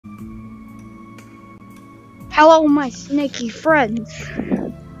Hello, my snaky friends.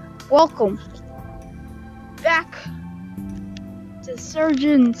 Welcome back to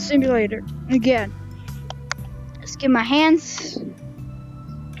Surgeon Simulator again. Let's get my hands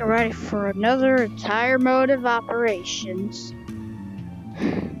ready for another entire mode of operations.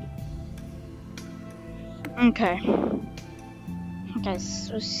 Okay,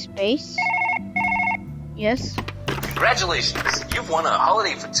 so space. Yes. Congratulations, you've won a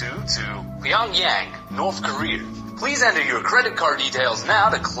holiday for two to Pyongyang, North Korea. Please enter your credit card details now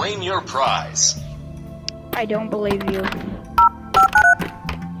to claim your prize. I don't believe you.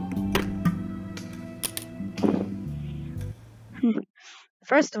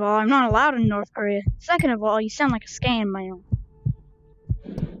 First of all, I'm not allowed in North Korea. Second of all, you sound like a scam mail.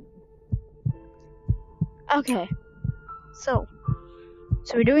 Okay, so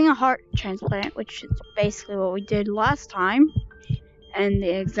we're doing a heart transplant, which is basically what we did last time, and the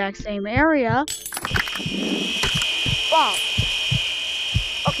exact same area. Wow.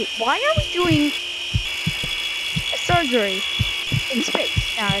 Okay, why are we doing a surgery in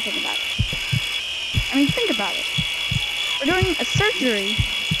space? Now that I think about it. I mean, think about it. We're doing a surgery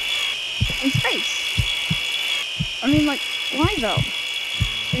in space. I mean, like, why though?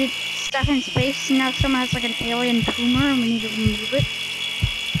 Is it stuck in space and now someone has like an alien tumor and we need to remove it?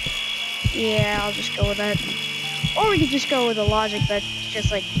 Yeah, I'll just go with that. Or we could just go with the logic that's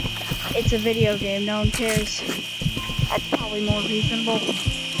just like, it's a video game, no one cares. That's probably more reasonable.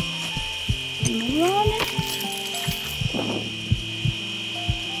 Run!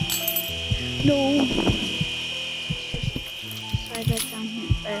 No! Slide that down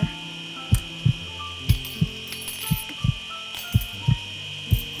here, there.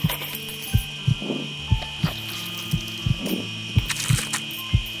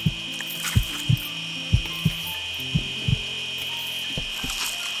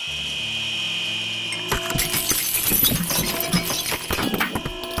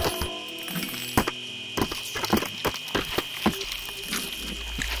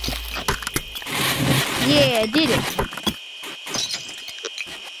 Yeah, I did it.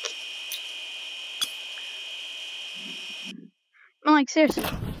 I'm like, seriously,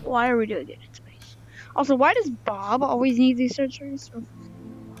 why are we doing it in space? Also, why does Bob always need these surgeries?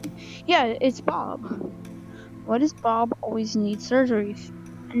 Yeah, it's Bob. Why does Bob always need surgeries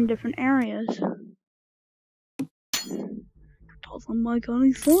in different areas? Doesn't make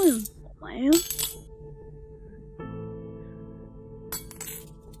any sense, man.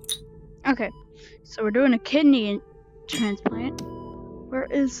 Okay, so we're doing a kidney transplant. Where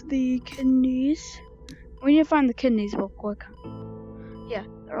is the kidneys? We need to find the kidneys real quick. Yeah,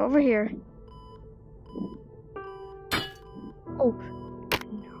 they're over here. Oh,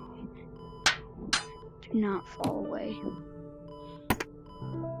 no. Do not fall away.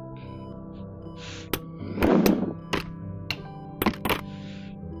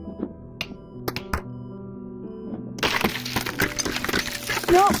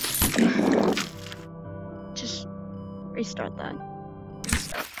 No! Just restart that.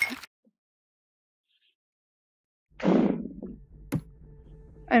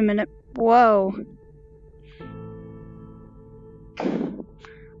 Wait a minute. Whoa.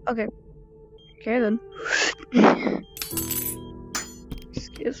 Okay. Okay then.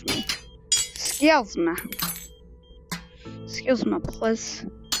 Excuse me. Excuse me, please.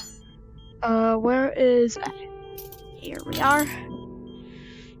 Where is... Here we are.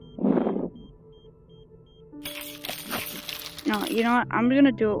 No, you know what? I'm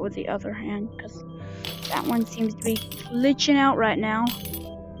gonna do it with the other hand, because that one seems to be glitching out right now.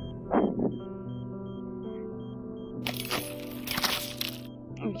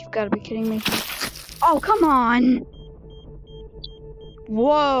 Oh, you've got to be kidding me. Oh, come on!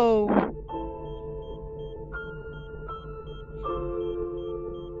 Whoa!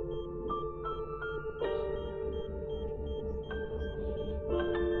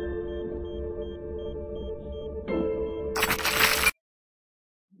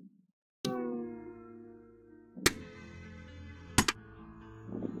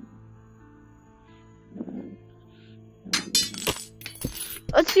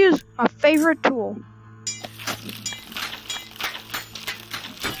 Let's use my favorite tool.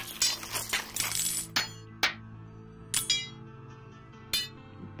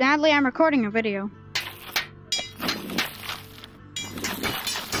 Sadly, I'm recording a video.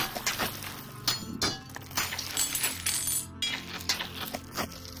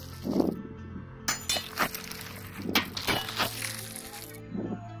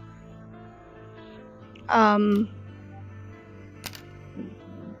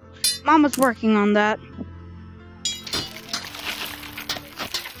 Mama's working on that.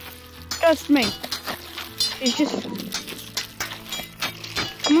 Just me. It's just...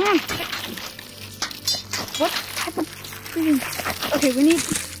 Come on! What type of freaking... Okay, we need...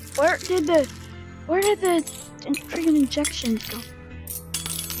 Where did the freaking injections go?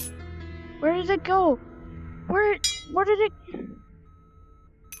 Where did it go? Where did it...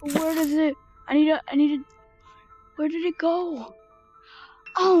 Where does it... I need to... Where did it go?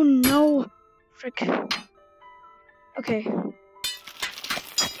 Oh no! Frick. Okay.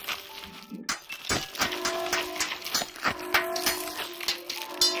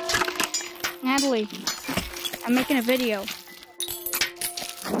 Natalie, I'm making a video.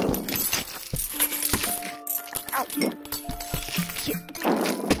 Ow.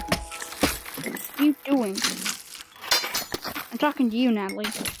 What are you doing? I'm talking to you, Natalie.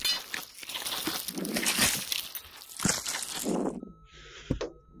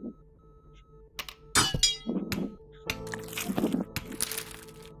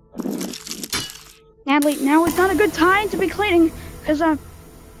 Natalie, now is not a good time to be cleaning, because I'm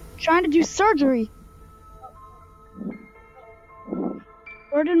trying to do surgery.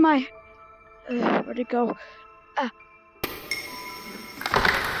 Where did my... where'd it go? Come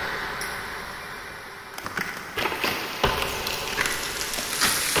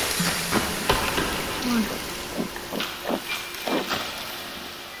on.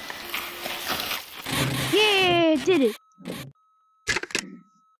 Yeah, did it.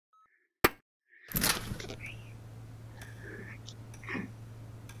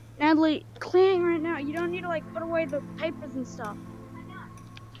 Natalie, cleaning right now. You don't need to like put away the papers and stuff.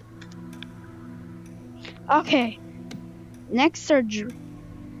 Okay. Next surgery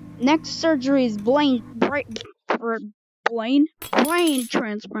is brain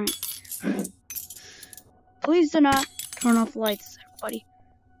transplant. Please do not turn off the lights, everybody.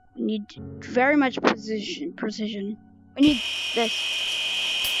 We need very much precision. We need this.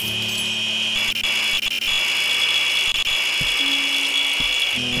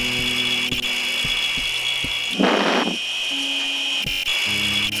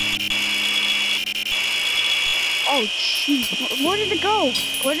 Oh, jeez. Where did it go?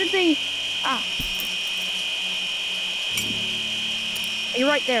 Where did they... Ah. You're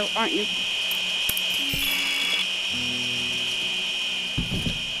right there, aren't you?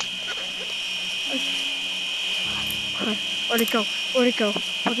 Where'd it go? Where'd it go?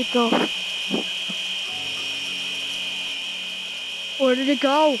 Where'd it go? Where did it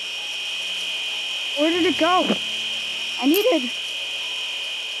go? Where did it go? I needed...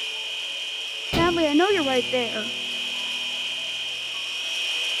 Natalie, I know you're right there.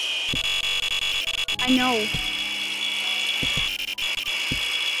 I know.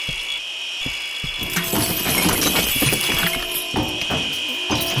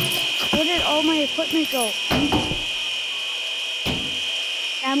 Where did all my equipment go?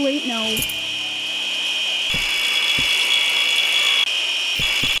 Natalie, no.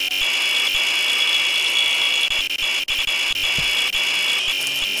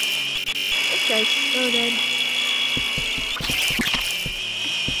 This guy's so dead.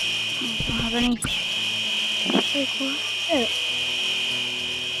 I don't have any. Wait, what?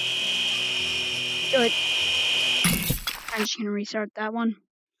 Do it. I'm just gonna restart that one.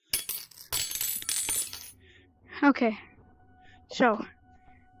 Okay. So,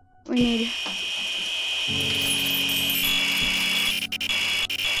 we need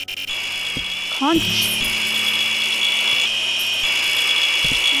conch.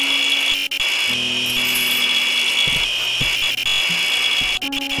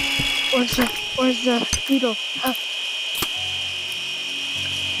 Where's the needle?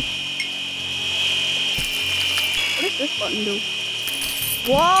 What does this button do?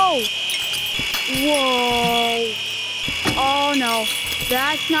 Whoa! Whoa! Oh no,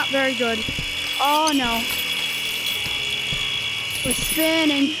 that's not very good. Oh no. We're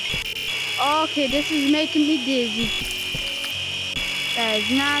spinning. Okay, this is making me dizzy. That is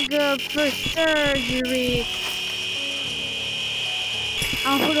not good for surgery.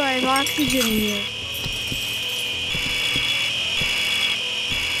 How do I have oxygen in here?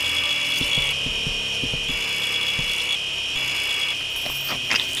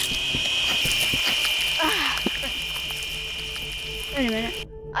 Wait a minute.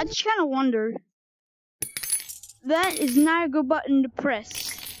 I just kind of wonder. That is not a good button to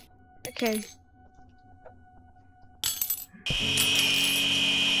press. Okay.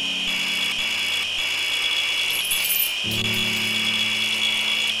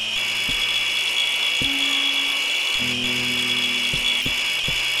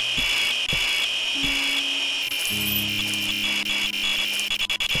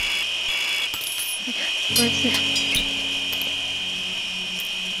 Where's it?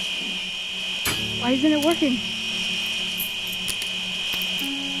 Why isn't it working?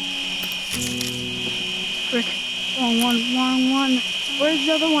 Frick. Wrong one. Where's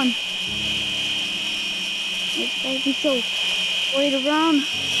the other one? It's gotta be so. Wait around.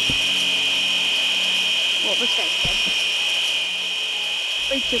 Well, this guy's dead.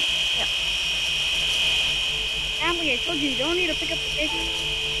 3, 2. Yeah. Emily, I told you don't need to pick up the paper.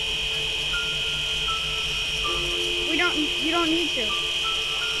 You don't need to.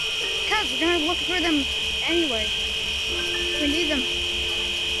 Because we're gonna look for them anyway. We need them.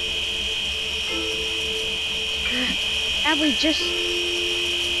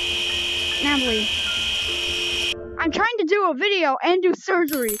 Natalie, I'm trying to do a video and do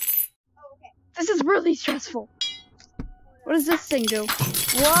surgery. Oh, okay. This is really stressful. What does this thing do?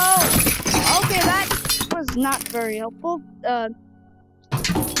 Whoa! Okay, that was not very helpful.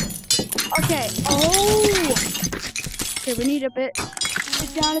 Okay. Oh! Okay, we need a bit.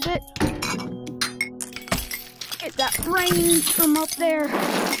 Get down a bit. Get that brain from up there.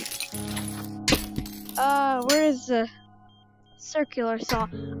 Where is the circular saw?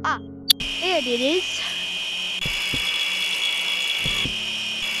 Ah, there it is.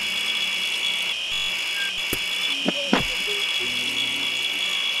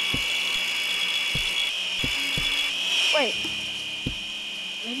 Wait.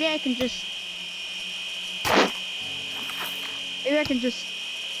 Maybe I can just...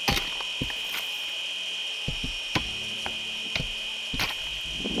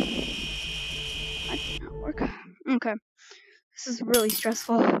 That did not work. Okay. This is really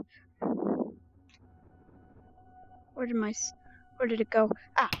stressful. Where did it go?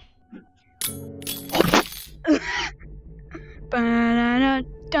 Ah.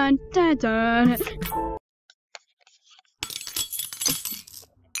 Dun, dun, dun.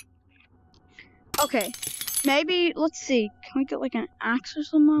 Okay. Maybe, let's see. Can we get like an axe or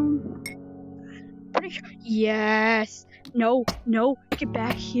something? Pretty sure. Yes. No. Get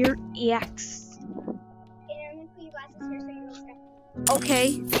back here, axe. Okay, I'm gonna put your glasses here so you don't step.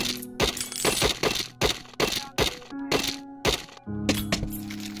 Okay.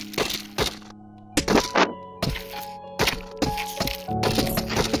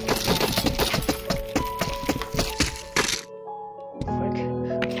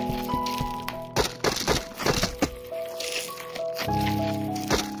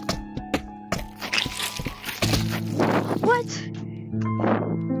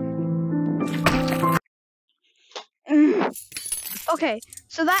 Okay,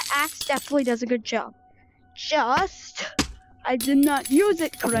 so that axe definitely does a good job. Just, I did not use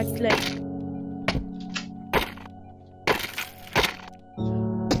it correctly.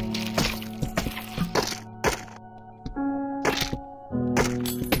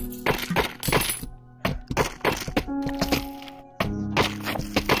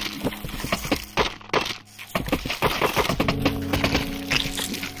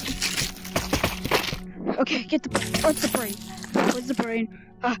 Okay, where's the brain? Where's the brain?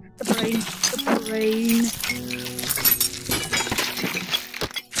 Ah, the brain.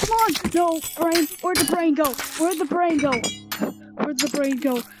 Come on! No, brain! Where'd the brain go? Where'd the brain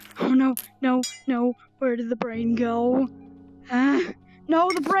go? Oh no. Where did the brain go? No,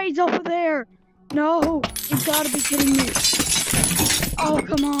 the brain's over there! No! You've gotta be kidding me! Oh,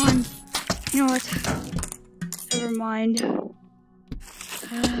 come on! You know what? Never mind.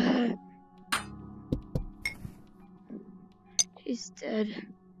 He's dead.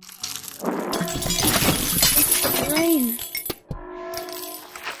 Brain.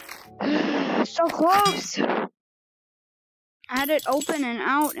 So close. I had it open and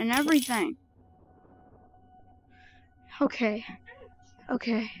out and everything. Okay.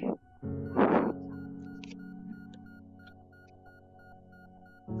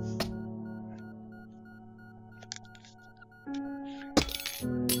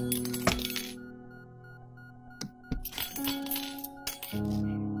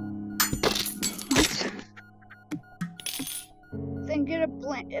 Then get a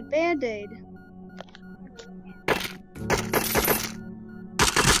Band-Aid.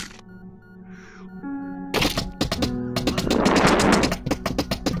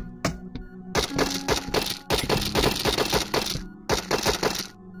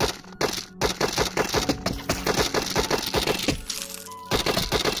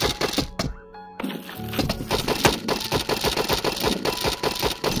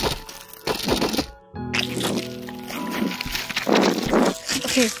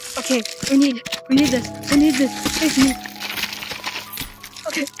 Okay, we need this. Please move.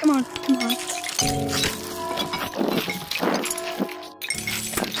 Okay, come on.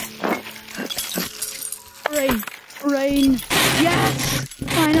 Brain. Yes!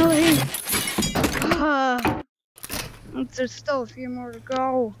 Finally! minutes. There's still a few more to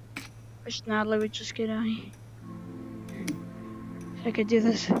go. Wish Natalie would just get out. I could do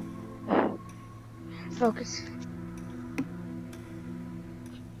this. Focus.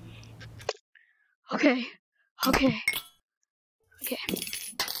 Okay.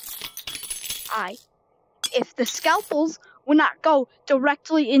 If the scalpels would not go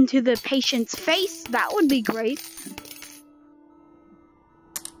directly into the patient's face, that would be great.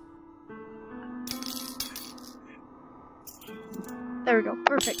 There we go.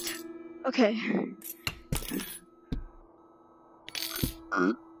 Perfect. Okay.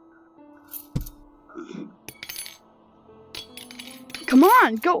 Come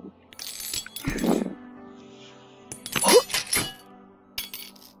on, go.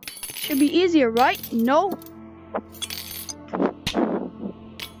 Should be easier, right? No.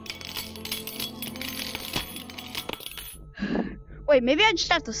 Wait, maybe I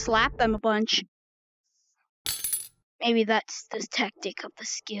just have to slap them a bunch. Maybe that's the tactic of the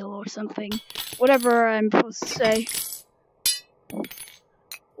skill or something. Whatever I'm supposed to say.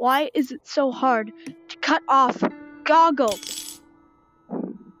 Why is it so hard to cut off goggles?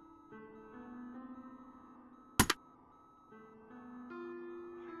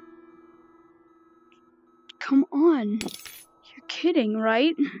 Come on. You're kidding,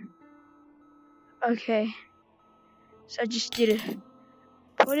 right? Okay. So I just need to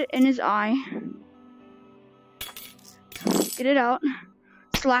put it in his eye. Get it out.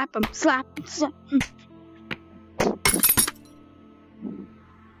 Slap him. Slap him. Slap him.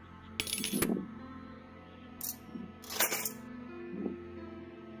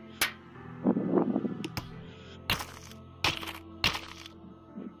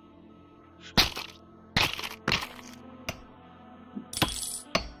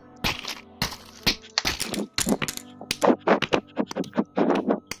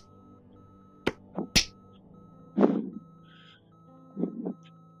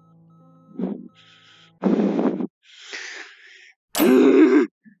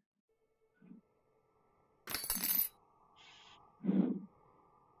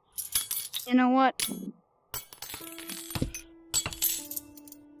 You know what?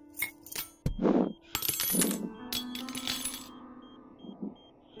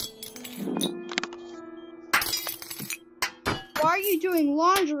 Why are you doing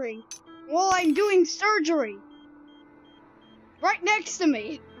laundry while I'm doing surgery? Right next to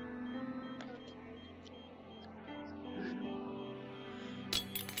me.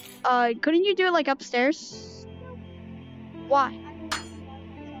 Couldn't you do it like upstairs? Why?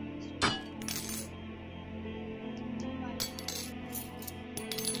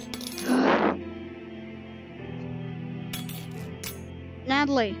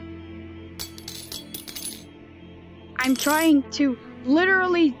 Natalie, I'm trying to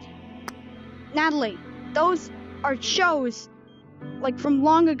literally, Natalie, those are shows like from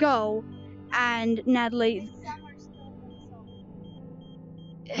long ago, and Natalie,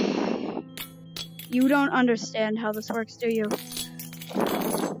 you don't understand how this works, do you?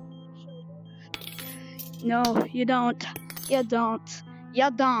 No, you don't. You don't.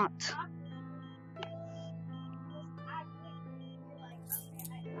 You don't.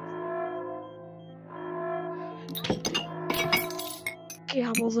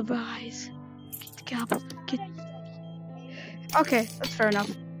 Gobbles of eyes. Get the gobbles. Get. Okay, that's fair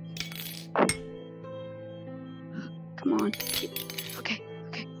enough. Come on. Okay,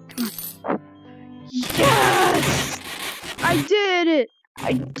 come on. Yes! I did it!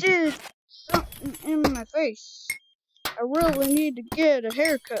 I did something in my face. I really need to get a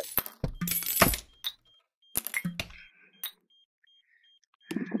haircut.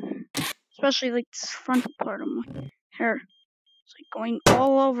 Especially like this frontal part of my hair. It's like going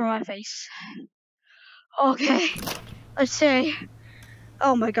all over my face. Okay, let's say,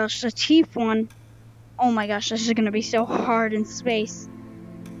 oh my gosh, the teeth one. Oh my gosh, this is gonna be so hard in space.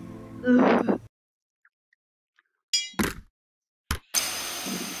 Ugh.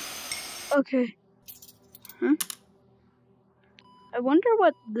 Okay. Huh? I wonder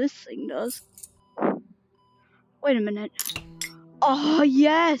what this thing does. Wait a minute. Oh,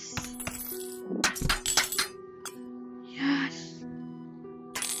 yes! Yes.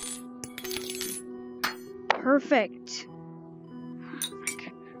 Perfect.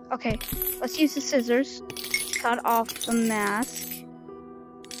 Okay, let's use the scissors. Cut off the mask.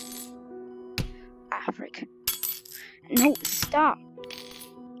 Afric. No, stop.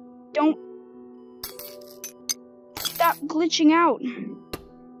 Don't. Stop glitching out.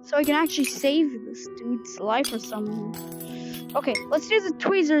 So I can actually save this dude's life or something. Okay, let's do the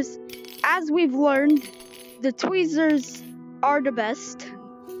tweezers. As we've learned, the tweezers are the best.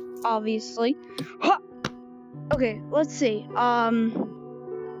 Obviously. Ha! Okay, let's see.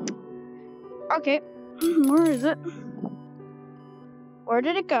 Okay, where is it? Where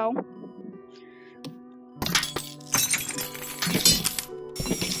did it go?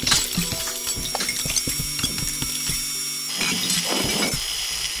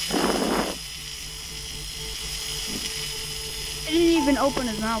 It didn't even open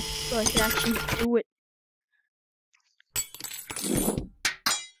his mouth so I could actually do it.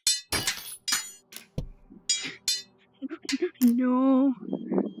 No.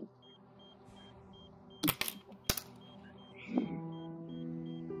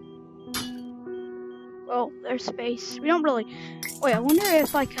 Well, there's space. We don't really... Wait, I wonder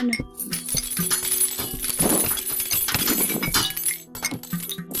if I can...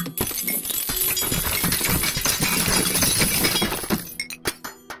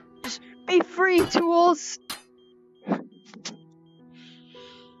 Just be free, tools!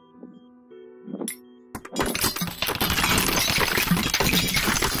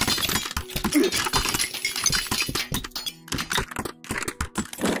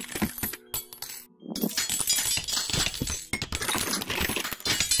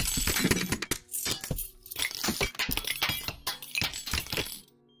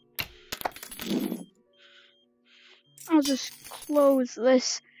 I'll just close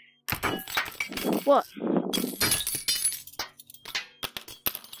this. What?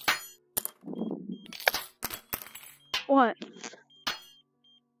 What?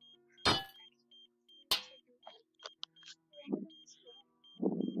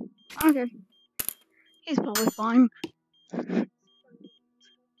 Okay. He's probably fine.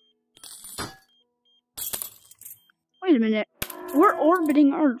 Wait a minute. We're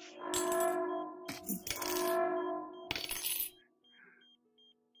orbiting Earth.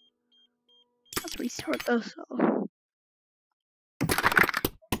 Let's restart this.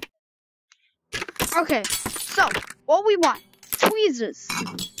 Okay, so what we want? Tweezers.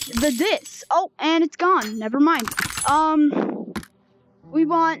 This. Oh, and it's gone. Never mind. We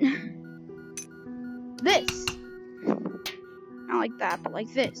want this. Not like that, but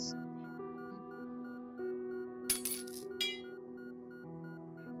like this.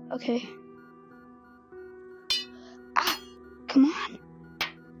 Okay. Ah, come on.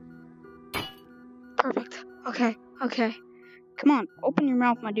 Perfect. Okay, okay. Come on, open your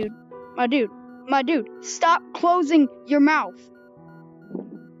mouth, my dude. My dude. My dude. Stop closing your mouth.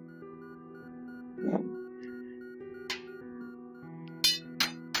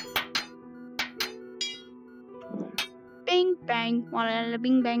 Bing, bang. Walla,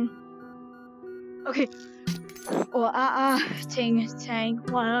 bing, bang. Okay. Oh, ting, tang.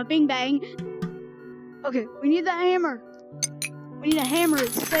 Walla, bing, bang. Okay, we need the hammer. We need to hammer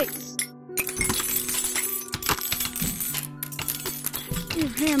his face.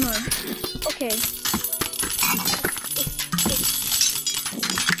 Hammer. Okay.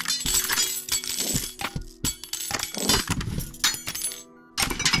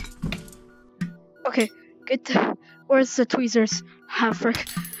 Okay, get the... Where's the tweezers? Ah, frick.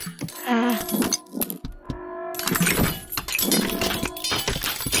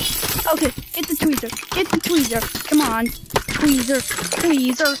 Okay, get the tweezer. Get the tweezer. Come on. Tweezer.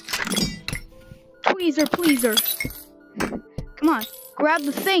 Tweezer. Tweezer, pleaser. Come on. Grab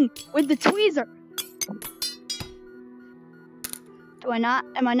the thing with the tweezer.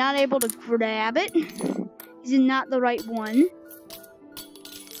 Am I not able to grab it? Is it not the right one?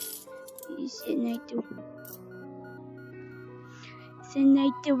 Is it not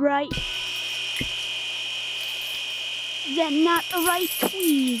the right? Is that not the right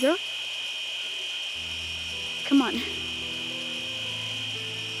tweezer? Come on.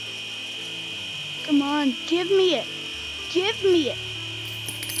 Come on, give me it. Give me it.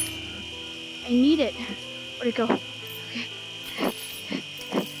 I need it. Where'd it go? Okay.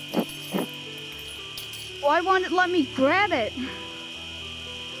 Why won't it let me grab it?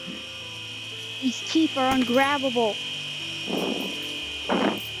 These teeth are ungrabbable.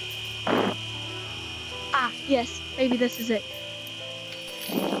 Ah, yes. Maybe this is it.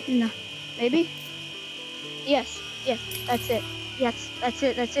 No. Maybe? Yes. Yes. That's it. Yes. That's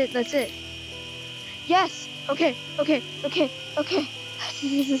it. That's it. That's it. Yes. Okay. Okay. Okay. Okay.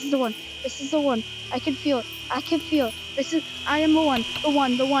 This is the one. This is the one. I can feel it. I can feel it. I am the one. The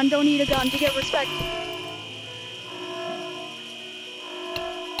one. The one. Don't need a gun to get respect.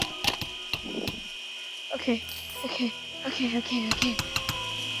 Okay. Okay. Okay. Okay. Okay.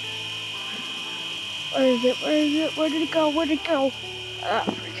 Where is it? Where is it? Where did it go? Where did it go? Ah,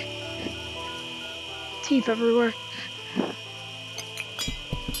 frick. Teeth everywhere.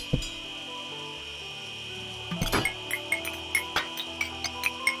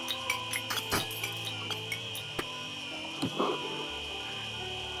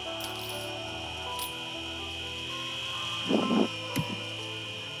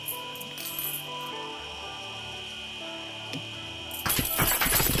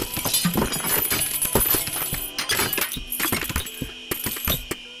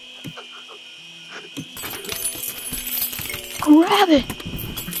 Grab it!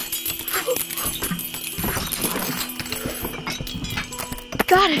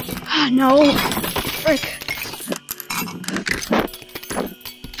 Got it! Ah, no! Frick.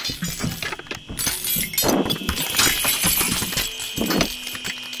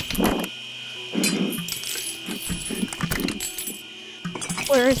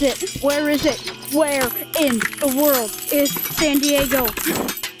 Where is it? Where is it? Where in the world is San Diego?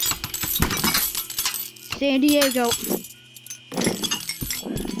 San Diego.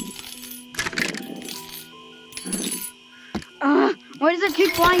 Why does it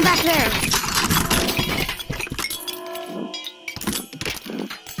keep flying back there?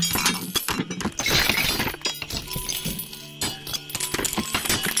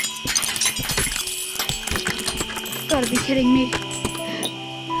 Gotta be kidding me.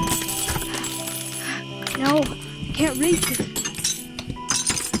 No, I can't reach it.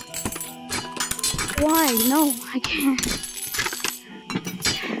 Why? No, I can't.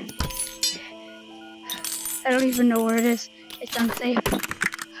 I don't even know where it is. It's unsafe.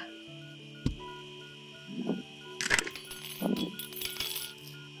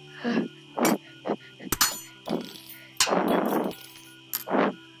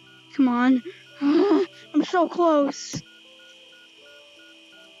 Come on. I'm so close.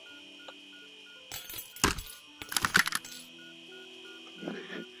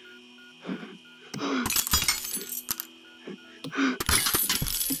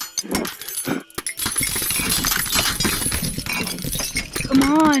 Come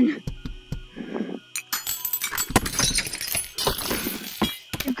on.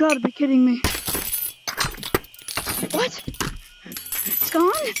 You've got to be kidding me. What? It's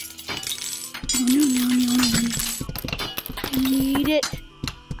gone? No. I need it.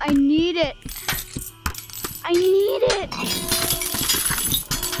 I need it. I need it.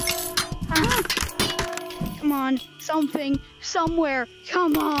 Ah. Come on. Something. Somewhere.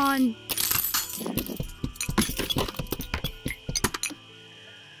 Come on.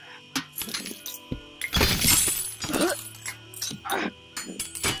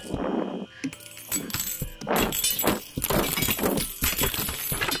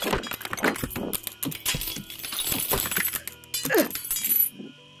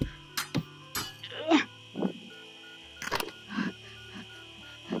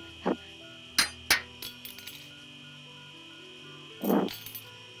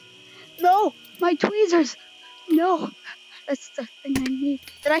 No, my tweezers. No, that's the thing I need.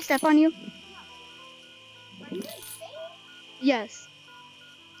 Did I step on you? Are you insane? Yes.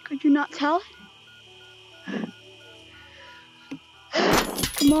 Could you not tell?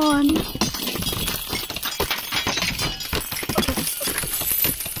 Come on. Okay.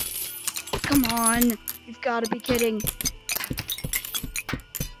 Come on. You've got to be kidding.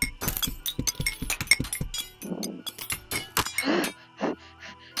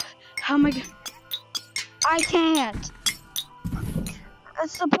 How am I gonna... I can't.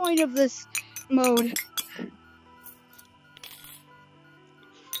 That's the point of this mode.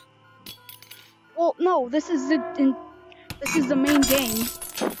 Well, no, this is the main game.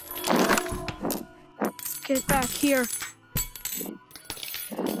 Get back here.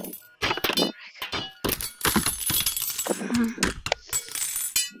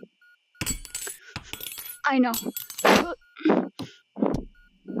 I know.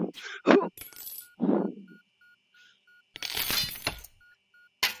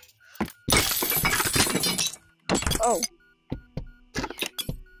 Oh.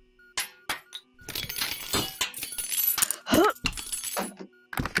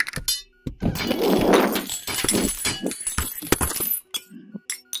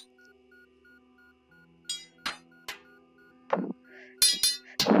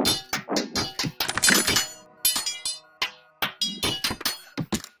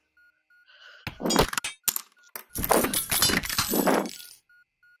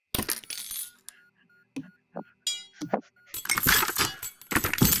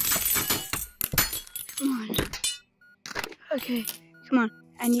 Okay, come on.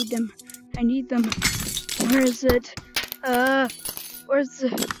 I need them. I need them. Where is it? Where's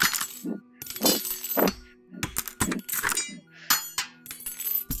it?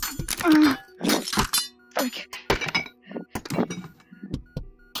 Frick.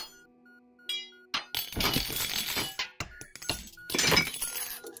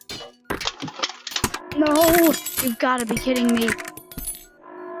 No! You've got to be kidding me.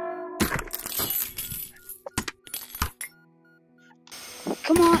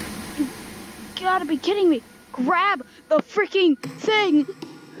 Come on. You gotta be kidding me. Grab the freaking thing.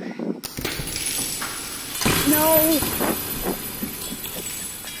 No.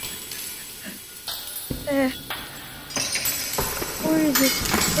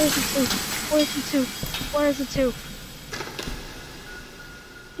 Where's the two? Where's the two? Where's the two?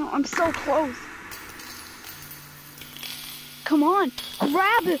 No, I'm so close. Come on,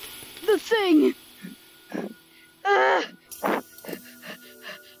 grab the thing.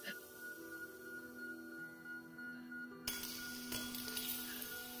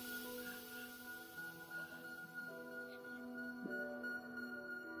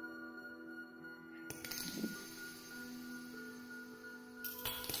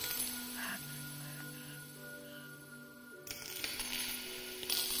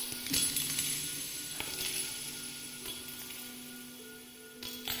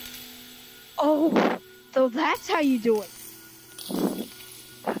 Oh, so that's how you do it.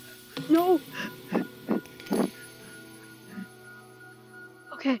 No.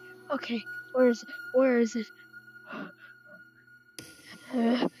 Okay, okay. Where is it? Where is it?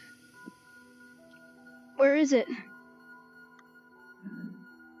 Where is it?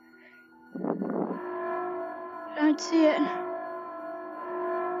 I don't see it.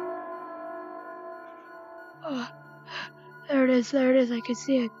 Oh, there it is. There it is. I can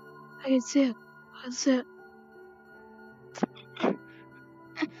see it. I can see it. I can see it.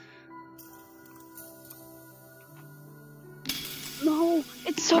 No,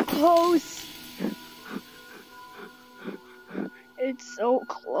 it's so close. It's so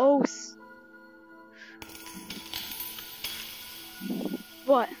close.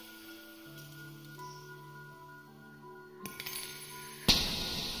 What?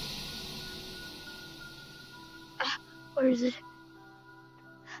 Where is it?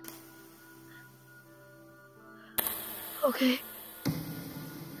 Okay.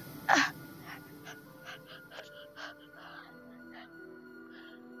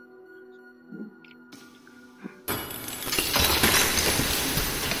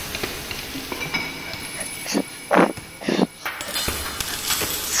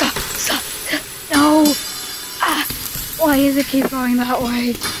 No! Why does it keep going that way?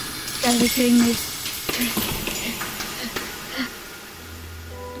 You gotta be kidding me.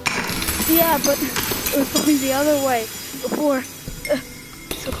 Yeah, but it was going the other way before.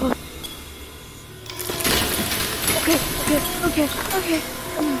 So close. Okay.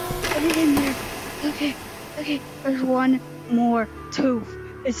 Come on, put it in there. Okay. There's one more tooth.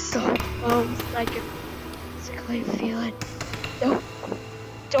 It's so close. I can physically feel it.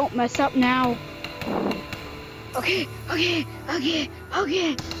 Don't mess up now. Okay.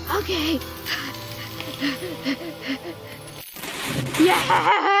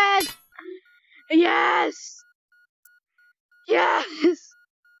 Yes!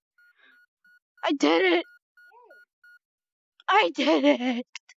 I did it!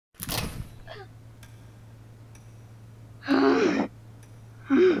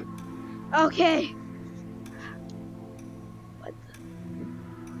 Okay. What the?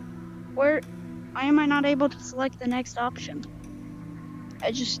 Why am I not able to select the next option?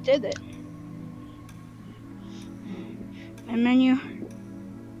 I just did it. My menu.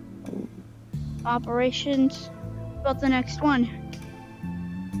 Operations. About the next one.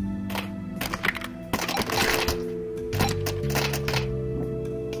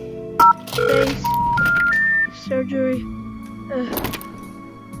 Days. Surgery.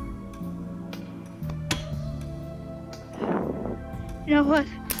 You know what?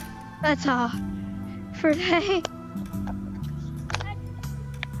 That's all for today.